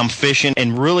lake that I'm fishing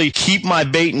and really keep my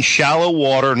bait in shallow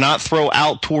water, not throw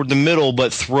out toward the middle,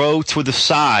 but throw to the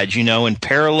sides, and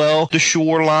parallel the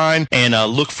shoreline and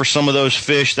look for some of those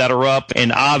fish that are up.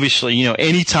 And obviously,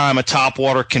 anytime a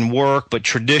topwater can work, but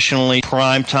traditionally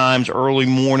prime times, early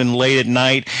morning, late at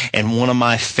night, and one of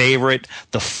my favorite,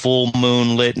 the full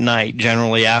moon lit night,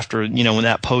 generally after, when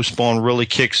that post spawn really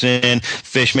kicks in. in.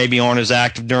 Fish maybe aren't as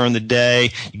active during the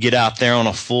day. You get out there on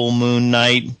a full moon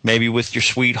night, maybe with your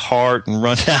sweetheart, and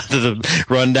run down to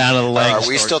the lake. Are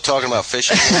we still talking about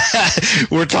fishing?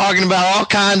 We're talking about all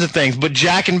kinds of things, but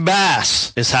Jack and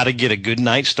Bass is how to get a good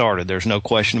night started. There's no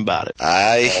question about it.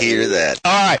 I hear that.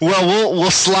 All right. Well,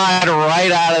 we'll slide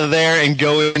right out of there and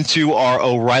go into our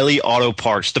O'Reilly Auto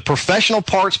Parts. The professional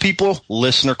parts people,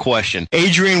 listener question.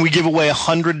 Adrian, we give away a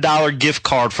 $100 gift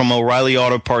card from O'Reilly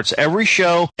Auto Parts every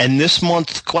show, and this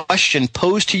month's question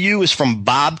posed to you is from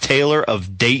Bob Taylor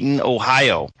of Dayton,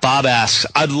 Ohio. Bob asks,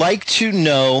 I'd like to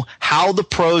know how the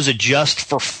pros adjust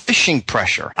for fishing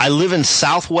pressure. I live in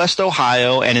southwest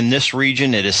Ohio, and in this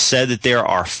region it is said that there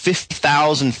are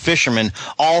 50,000 fishermen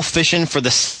all fishing for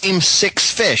the same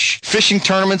 6 fish. Fishing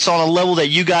tournaments on a level that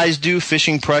you guys do,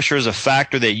 fishing pressure is a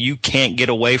factor that you can't get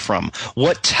away from.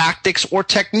 What tactics or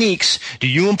techniques do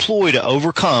you employ to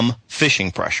overcome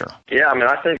fishing pressure? Yeah, I mean,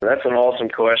 I think that's an awesome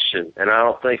question, and I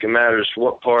don't think it matters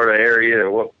what part of the area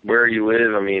or where you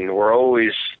live. I mean, we're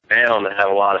always bound to have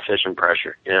a lot of fishing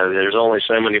pressure. You know, there's only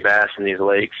so many bass in these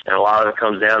lakes, and a lot of it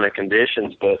comes down to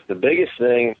conditions. But the biggest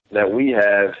thing that we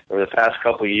have over the past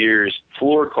couple of years,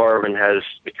 fluorocarbon has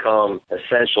become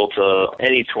essential to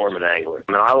any tournament angler.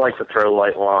 I mean, I like to throw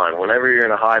light line. Whenever you're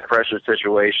in a high-pressure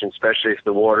situation, especially if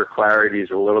the water clarity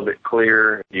is a little bit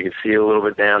clear, you can see a little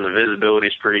bit down, the visibility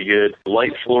is pretty good.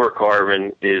 Light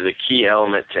fluorocarbon is a key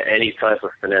element to any type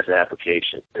of finesse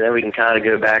application. And then we can kind of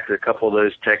go back to a couple of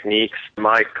those techniques.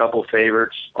 My couple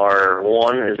favorites are,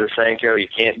 one is the Senko. You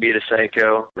can't beat a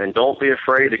Senko. And don't be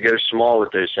afraid to go small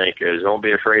with those Senkos. Don't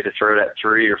be afraid to throw that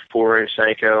 3 or 4 inch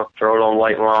Senko. Throw it on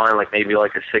light line, like maybe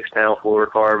like a 6-pound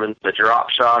fluorocarbon. The drop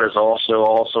shot is also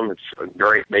awesome. It's a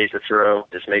great bait to throw.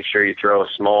 Just make sure you throw a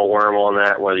small worm on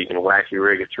that, whether you can wacky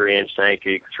rig a 3-inch Senko,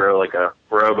 you can throw like a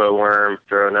robo worm,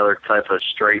 throw another type of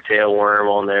straight tail worm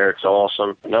on there. It's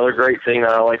awesome. Another great thing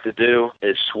that I like to do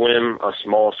is swim a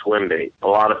small swim bait. A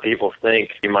lot of people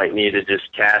think you might need to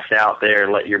just cast out there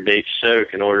and let your bait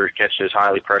soak in order to catch those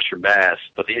highly pressured bass.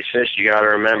 But these fish, you got to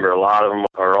remember, a lot of them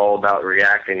are all about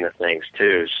reacting to things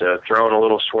too. So throwing a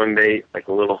little swim bait, like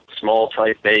a little small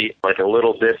type bait, like a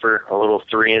little dipper, a little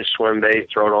 3-inch swim bait,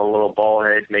 throw it on a little ball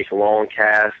head, make a long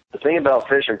cast. The thing about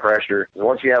fishing pressure is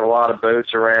once you have a lot of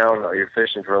boats around or you're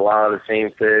fishing for a lot of the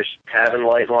same fish, having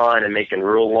light line and making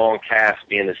real long casts,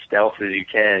 being as stealthy as you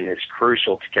can, is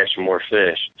crucial to catching more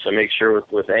fish. So make sure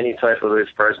with any type of those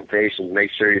presentations,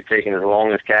 make sure you're taking as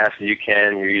long as casts as you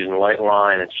can, you're using light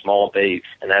line and small baits,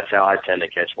 and that's how I tend to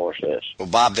catch more fish. Well,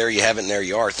 Bob, there you have it, and there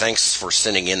you are. Thanks for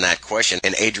sending in that question.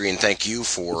 And Adrian, thank you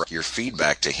for your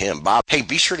feedback to him. Bob, hey,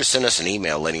 be sure to send us an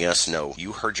email letting us know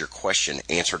you heard your question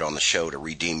answered on the show to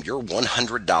redeem your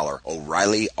 $100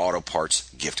 O'Reilly Auto Parts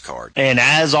gift card. And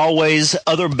as always,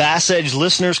 other Bass Edge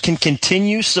listeners can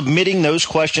continue submitting those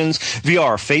questions via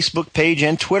our Facebook page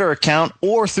and Twitter account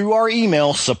or through our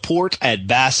email,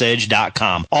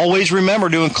 support@bassedge.com. Always remember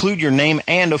to include your name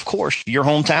and, of course, your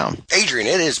hometown. Adrian,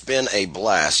 it has been a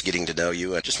blast getting to know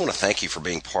you. I just want to thank you for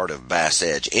being part of Bass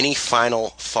Edge. Any final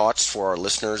thoughts for our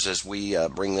listeners as we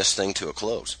bring this thing to a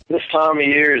close? This time of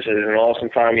year is an awesome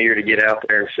time of year to get out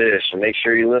there and fish. And make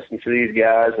sure you listen to these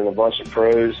guys and a bunch of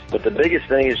pros. But the biggest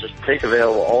thing is just take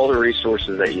available all the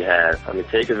resources that you have. I mean,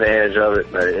 take advantage of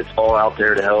it, but it's all out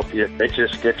there to help you. It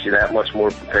just gets you that much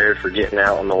more prepared for getting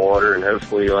out on the water, and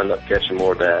hopefully you'll end up catching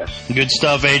more bass. Good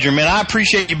stuff, Adrian. Man, I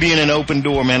appreciate you being an open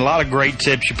door, man. A lot of great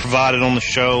tips you provided on the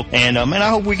show. And, man, I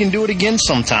hope we can do it again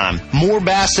sometime. More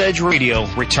Bass Edge Radio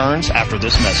returns after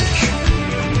this message.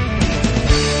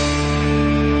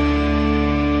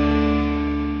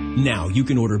 Now you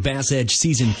can order Bass Edge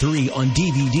Season 3 on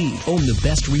DVD. Own the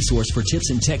best resource for tips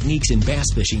and techniques in bass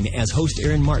fishing as host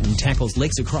Aaron Martin tackles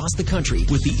lakes across the country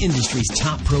with the industry's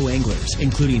top pro anglers,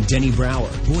 including Denny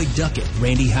Brower, Boyd Duckett,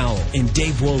 Randy Howell, and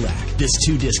Dave Wolak. This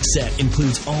 2-disc set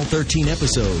includes all 13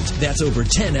 episodes. That's over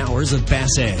 10 hours of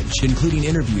Bass Edge, including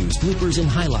interviews, bloopers, and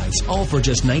highlights, all for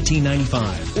just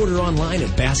 $19.95. Order online at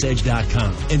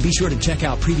bassedge.com. And be sure to check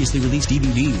out previously released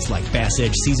DVDs like Bass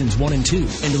Edge Seasons 1 and 2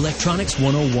 and Electronics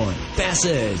 101. Bass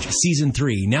Edge Season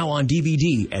 3, now on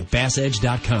DVD at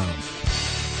bassedge.com.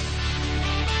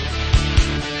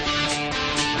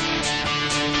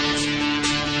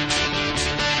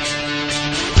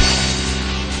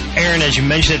 Aaron, as you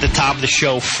mentioned at the top of the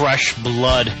show, fresh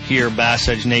blood here at Bass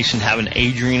Edge Nation, having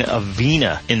Adrian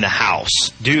Avena in the house.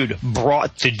 Dude,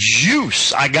 brought the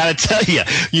juice. I gotta tell you,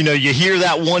 you hear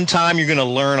that one time, you're gonna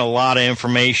learn a lot of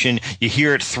information. You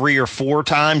hear it 3 or 4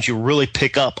 times, you really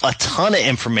pick up a ton of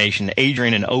information.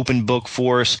 Adrian, an open book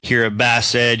for us here at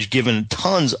Bass Edge, giving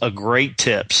tons of great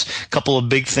tips. A couple of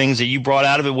big things that you brought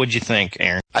out of it. What'd you think,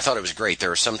 Aaron? I thought it was great.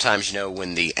 There are sometimes,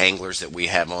 when the anglers that we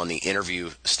have on the interview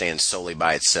stand solely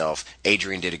by itself.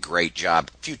 Adrian did a great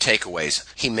job. A few takeaways.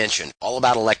 He mentioned all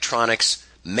about electronics,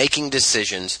 making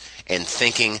decisions, and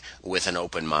thinking with an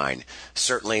open mind.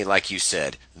 Certainly, like you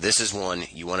said, this is one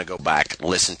you want to go back,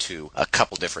 listen to a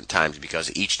couple different times,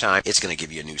 because each time it's going to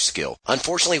give you a new skill.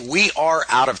 Unfortunately, we are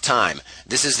out of time.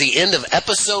 This is the end of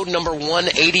episode number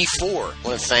 184. I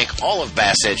want to thank all of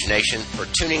Bass Edge Nation for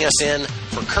tuning us in.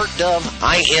 For Kurt Dove,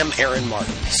 I am Aaron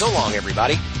Martin. So long,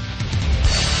 everybody.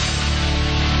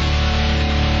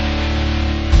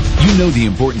 You know the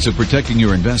importance of protecting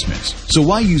your investments, so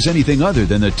why use anything other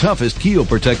than the toughest keel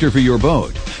protector for your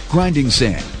boat? Grinding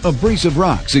sand, abrasive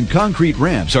rocks, and concrete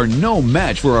ramps are no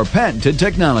match for our patented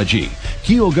technology.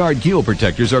 Keel Guard keel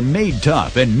protectors are made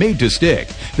tough and made to stick.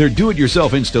 Their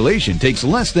do-it-yourself installation takes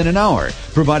less than an hour,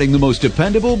 providing the most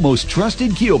dependable, most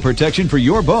trusted keel protection for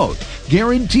your boat,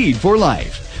 guaranteed for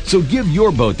life. So give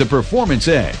your boat the performance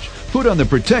edge. Put on the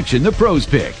protection the pros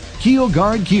pick. Keel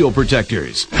Guard keel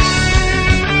protectors.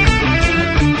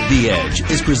 The Edge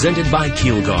is presented by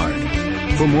Keel Guard.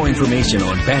 For more information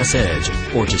on Bass Edge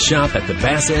or to shop at the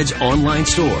Bass Edge online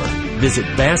store, visit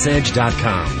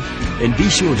bassedge.com. And be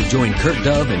sure to join Kurt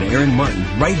Dove and Aaron Martin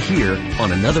right here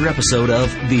on another episode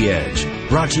of The Edge.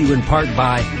 Brought to you in part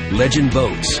by Legend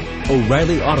Boats,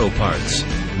 O'Reilly Auto Parts,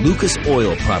 Lucas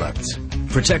Oil Products,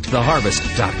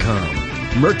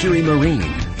 ProtectTheHarvest.com, Mercury Marine,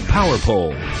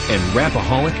 PowerPole, and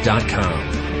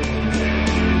Rapaholic.com.